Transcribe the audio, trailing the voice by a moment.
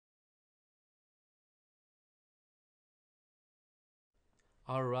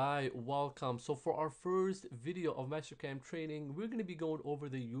Alright, welcome. So for our first video of MasterCam training, we're going to be going over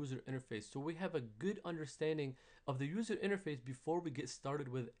the user interface. So we have a good understanding of the user interface before we get started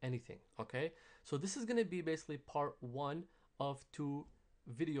with anything, okay? So this is going to be basically part one of two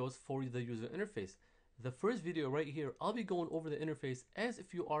videos for the user interface. The first video right here, I'll be going over the interface as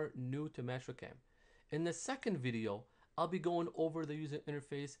if you are new to MasterCam. In the second video, I'll be going over the user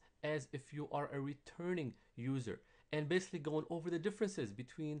interface as if you are a returning user and basically going over the differences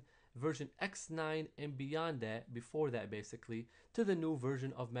between version X9 and beyond that, before that basically, to the new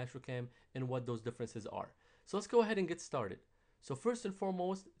version of MasterCam and what those differences are. So let's go ahead and get started. So first and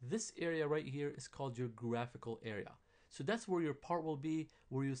foremost, this area right here is called your graphical area. So that's where your part will be,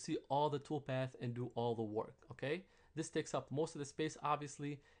 where you'll see all the toolpath and do all the work, okay? This takes up most of the space,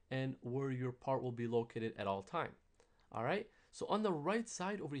 obviously, and where your part will be located at all time. All right, so on the right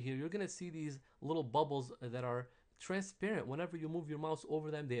side over here, you're gonna see these little bubbles that are transparent. Whenever you move your mouse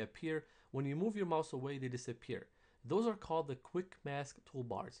over them, they appear. When you move your mouse away, they disappear. Those are called the quick mask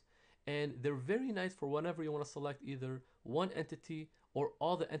toolbars. And they're very nice for whenever you want to select either one entity or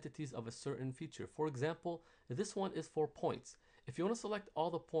all the entities of a certain feature. For example, this one is for points. If you want to select all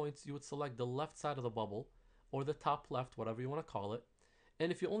the points, you would select the left side of the bubble or the top left, whatever you want to call it.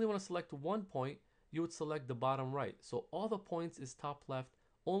 And if you only want to select one point, you would select the bottom right. So all the points is top left,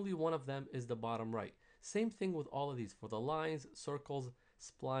 only one of them is the bottom right. Same thing with all of these for the lines, circles,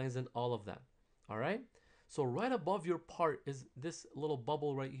 splines, and all of them. All right. So right above your part is this little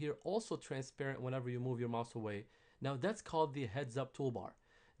bubble right here, also transparent whenever you move your mouse away. Now that's called the heads up toolbar.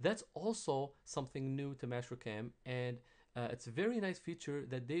 That's also something new to MasterCam, and it's a very nice feature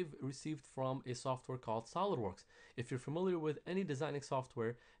that they've received from a software called SolidWorks. If you're familiar with any designing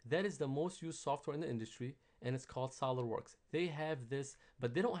software, that is the most used software in the industry, and it's called SolidWorks. They have this,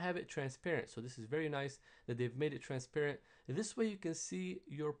 but they don't have it transparent. So this is very nice that they've made it transparent. This way you can see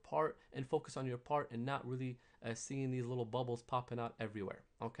your part and focus on your part and not really seeing these little bubbles popping out everywhere,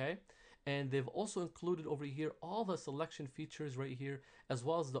 okay? And they've also included over here all the selection features right here, as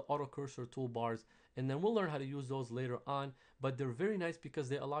well as the auto cursor toolbars. And then we'll learn how to use those later on, but they're very nice because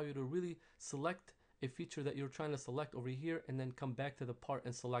they allow you to really select a feature that you're trying to select over here and then come back to the part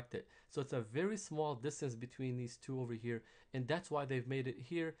and select it. So it's a very small distance between these two over here, and that's why they've made it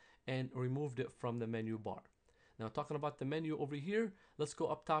here and removed it from the menu bar. Now talking about the menu over here, let's go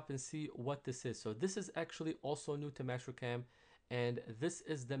up top and see what this is. So this is actually also new to MasterCam, and this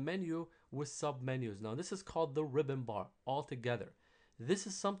is the menu with sub menus. Now this is called the ribbon bar altogether. This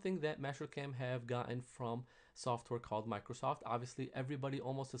is something that MasterCam have gotten from software called Microsoft. Obviously everybody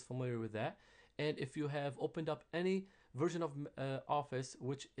almost is familiar with that. And if you have opened up any version of Office,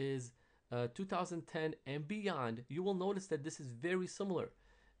 which is 2010 and beyond, you will notice that this is very similar.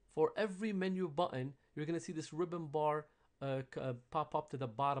 For every menu button, you're going to see this ribbon bar pop up to the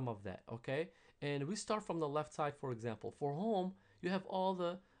bottom of that, okay? And we start from the left side, for example. For home, you have all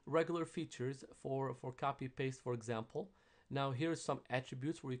the regular features for copy paste, for example. Now here's some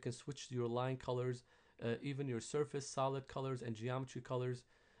attributes where you can switch your line colors, even your surface solid colors and geometry colors.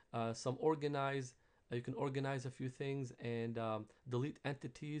 Some organize, you can organize a few things and delete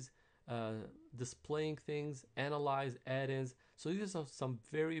entities, displaying things, analyze add-ins. So these are some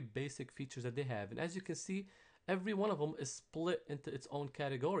very basic features that they have. And as you can see, every one of them is split into its own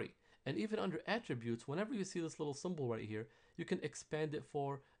category. And even under attributes, whenever you see this little symbol right here, you can expand it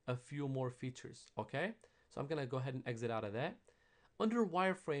for a few more features, okay? So I'm gonna go ahead and exit out of that. Under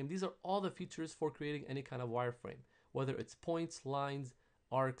wireframe, these are all the features for creating any kind of wireframe, whether it's points, lines,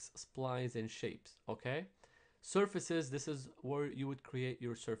 arcs, splines, and shapes, okay? Surfaces, this is where you would create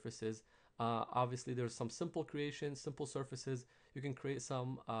your surfaces. Obviously, there's some simple creation, simple surfaces. You can create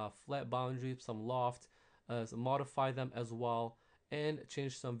some flat boundaries, some loft, modify them as well, and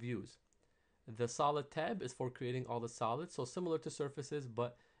change some views. The solid tab is for creating all the solids, so similar to surfaces,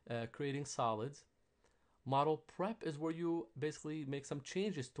 but creating solids. Model prep is where you basically make some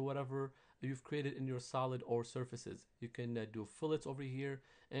changes to whatever you've created in your solid or surfaces. You can do fillets over here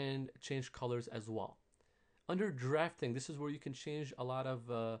and change colors as well. Under drafting, this is where you can change a lot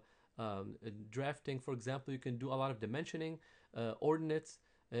of drafting. For example, you can do a lot of dimensioning, ordinates,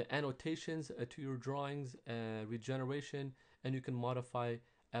 annotations to your drawings, regeneration, and you can modify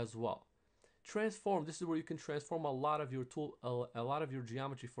as well. Transform, this is where you can transform a lot of your a lot of your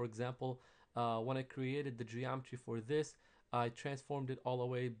geometry. For example, when I created the geometry for this, I transformed it all the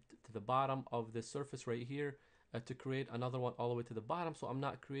way to the bottom of the surface right here to create another one all the way to the bottom, so I'm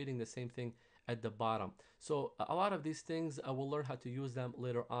not creating the same thing at the bottom. So a lot of these things I will learn how to use them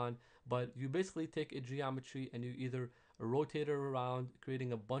later on, but you basically take a geometry and you either rotate it around,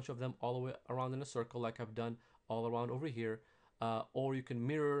 creating a bunch of them all the way around in a circle like I've done all around over here. or you can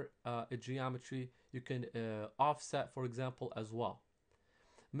mirror a geometry. You can offset, for example, as well.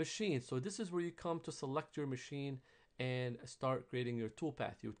 Machine. So this is where you come to select your machine and start creating your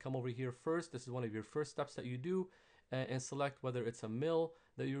toolpath. You would come over here first. This is one of your first steps that you do, and select whether it's a mill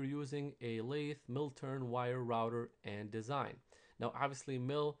that you're using, a lathe, mill turn, wire, router, and design. Now, obviously,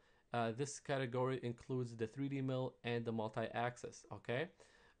 mill, this category includes the 3D mill and the multi-axis, okay?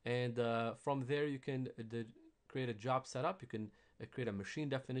 And from there, you can create a job setup. You can create a machine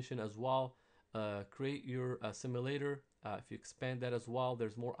definition as well, create your simulator. If you expand that as well,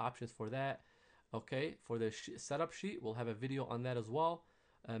 there's more options for that. Okay, for the setup sheet, we'll have a video on that as well.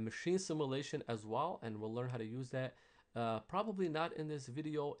 Machine simulation as well, and we'll learn how to use that. Probably not in this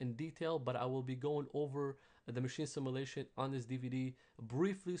video in detail, but I will be going over the machine simulation on this DVD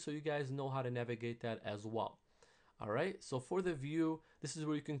briefly so you guys know how to navigate that as well. All right, so for the view, this is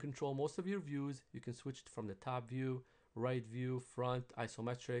where you can control most of your views. You can switch from the top view, right view, front,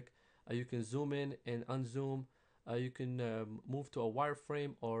 isometric. You can zoom in and unzoom. You can move to a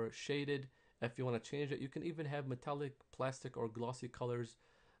wireframe or shaded if you want to change it. You can even have metallic, plastic, or glossy colors.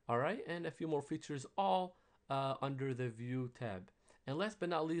 All right, and a few more features all under the view tab. And last but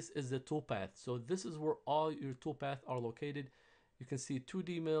not least is the toolpath. So this is where all your toolpaths are located. You can see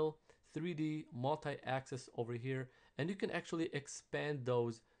 2D mill, 3D, multi-axis over here, and you can actually expand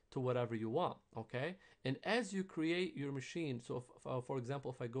those to whatever you want, okay? And as you create your machine, so if, for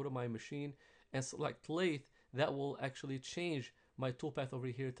example, if I go to my machine and select lathe, that will actually change my toolpath over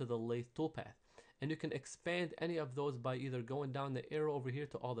here to the lathe toolpath. And you can expand any of those by either going down the arrow over here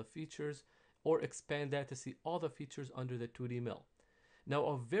to all the features, or expand that to see all the features under the 2D mill. Now,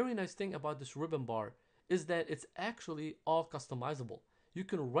 a very nice thing about this ribbon bar is that it's actually all customizable. You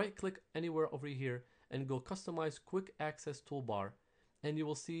can right click anywhere over here and go customize quick access toolbar, and you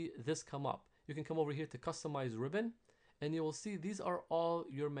will see this come up. You can come over here to customize ribbon, and you will see these are all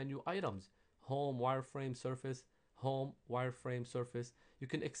your menu items: home, wireframe, surface, home, wireframe, surface. You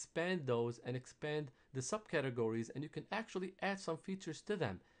can expand those and expand the subcategories, and you can actually add some features to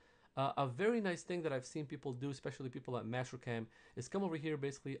them. A very nice thing that I've seen people do, especially people at MASTERCAM, is come over here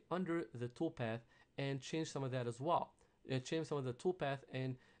basically under the toolpath and change some of that as well. Change some of the toolpath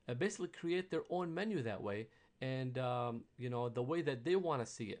and basically create their own menu that way, and you know, the way that they want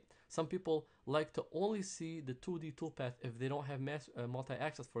to see it. Some people like to only see the 2D toolpath if they don't have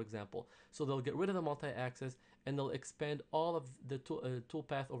multi-axis, for example. So they'll get rid of the multi-axis and they'll expand all of the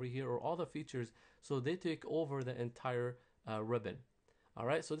toolpath over here, or all the features, so they take over the entire ribbon. All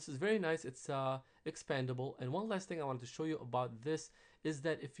right, so this is very nice. It's expandable. And one last thing I wanted to show you about this is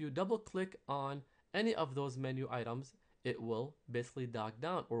that if you double click on any of those menu items, it will basically dock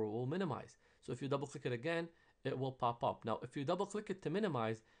down, or it will minimize. So if you double click it again, it will pop up. Now, if you double click it to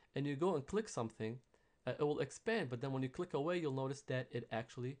minimize and you go and click something, it will expand. But then when you click away, you'll notice that it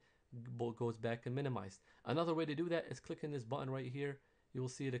actually goes back and minimized. Another way to do that is clicking this button right here. You will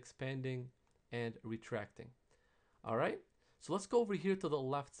see it expanding and retracting. All right. So let's go over here to the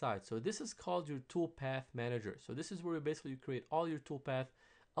left side. So this is called your toolpath manager. So this is where you basically create all your toolpath.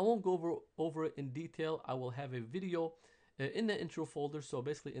 I won't go over it in detail. I will have a video in the intro folder. So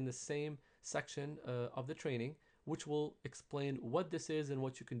basically in the same section of the training, which will explain what this is and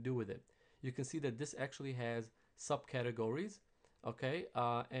what you can do with it. You can see that this actually has subcategories, okay,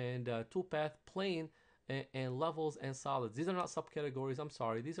 and toolpath, plane, and levels and solids. These are not subcategories. I'm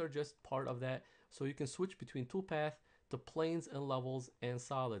sorry. These are just part of that. So you can switch between toolpath to planes and levels and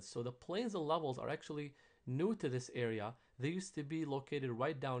solids. So the planes and levels are actually new to this area. They used to be located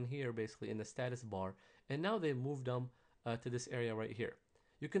right down here, basically in the status bar, and now they moved them to this area right here.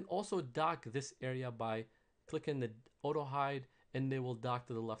 You can also dock this area by clicking the auto hide, and they will dock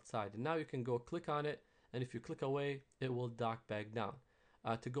to the left side. And now you can go click on it, and if you click away, it will dock back down.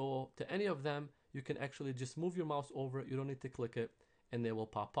 To go to any of them, you can actually just move your mouse over it. You don't need to click it, and they will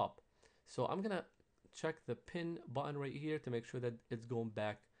pop up. So I'm gonna check the pin button right here to make sure that it's going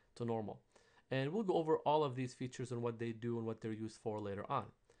back to normal. And we'll go over all of these features and what they do and what they're used for later on.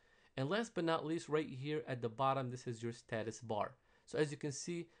 And last but not least, right here at the bottom, this is your status bar. So as you can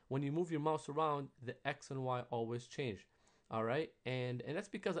see, when you move your mouse around, the X and Y always change. All right, and that's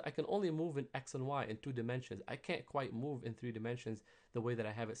because I can only move in X and Y in 2 dimensions. I can't quite move in 3 dimensions the way that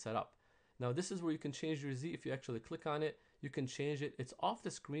I have it set up. Now this is where you can change your Z. If you actually click on it, you can change it. It's off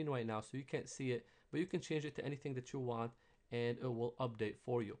the screen right now, so you can't see it, but you can change it to anything that you want, and it will update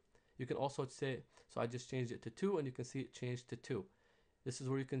for you. You can also say, so I just changed it to 2, and you can see it changed to 2. This is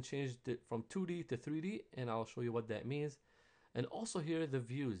where you can change it from 2D to 3D, and I'll show you what that means. And also here, the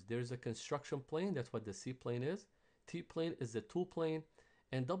views. There's a construction plane. That's what the C plane is. T plane is the tool plane,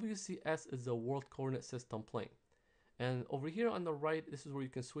 and WCS is the world coordinate system plane. And over here on the right, this is where you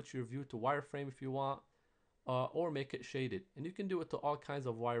can switch your view to wireframe if you want, or make it shaded. And you can do it to all kinds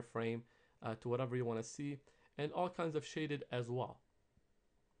of wireframe, to whatever you want to see, and all kinds of shaded as well.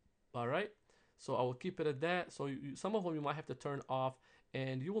 All right, so I will keep it at that. So some of them you might have to turn off,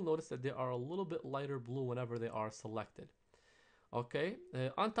 and you will notice that they are a little bit lighter blue whenever they are selected. Okay,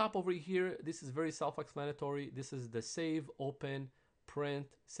 on top over here, this is very self-explanatory. This is the save, open, print,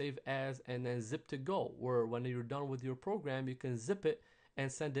 save as, and then zip to go, where when you're done with your program, you can zip it and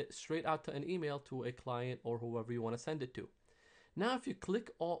send it straight out to an email to a client or whoever you want to send it to. Now, if you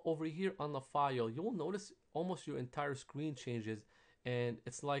click all over here on the file, you'll notice almost your entire screen changes, and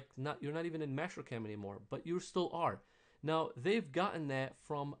it's like you're not even in MasterCam anymore, but you still are. Now, they've gotten that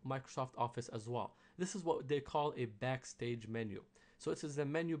from Microsoft Office as well. This is what they call a backstage menu. So this is a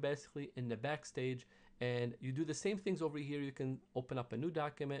menu basically in the backstage, and you do the same things over here. You can open up a new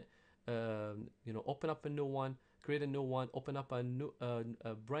document, open up a new one, create a new one, open up a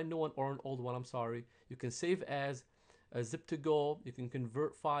brand new one or an old one. I'm sorry. You can save as, zip to go. You can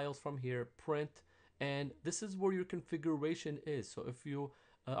convert files from here, print, and this is where your configuration is. So if you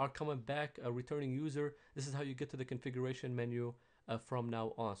are coming back a returning user, this is how you get to the configuration menu from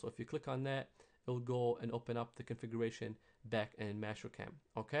now on. So if you click on that, it'll go and open up the configuration back in MasterCam.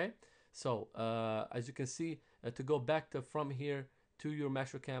 Okay, so as you can see, to go back from here to your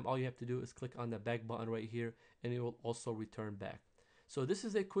MasterCam, all you have to do is click on the back button right here, and it will also return back. So this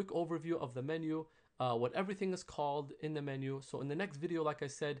is a quick overview of the menu, what everything is called in the menu. So in the next video, like I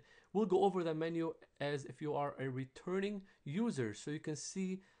said, we'll go over the menu as if you are a returning user, so you can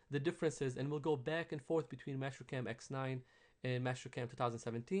see the differences, and we'll go back and forth between MasterCam X9 and MasterCam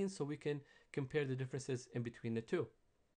 2017 so we can compare the differences in between the two.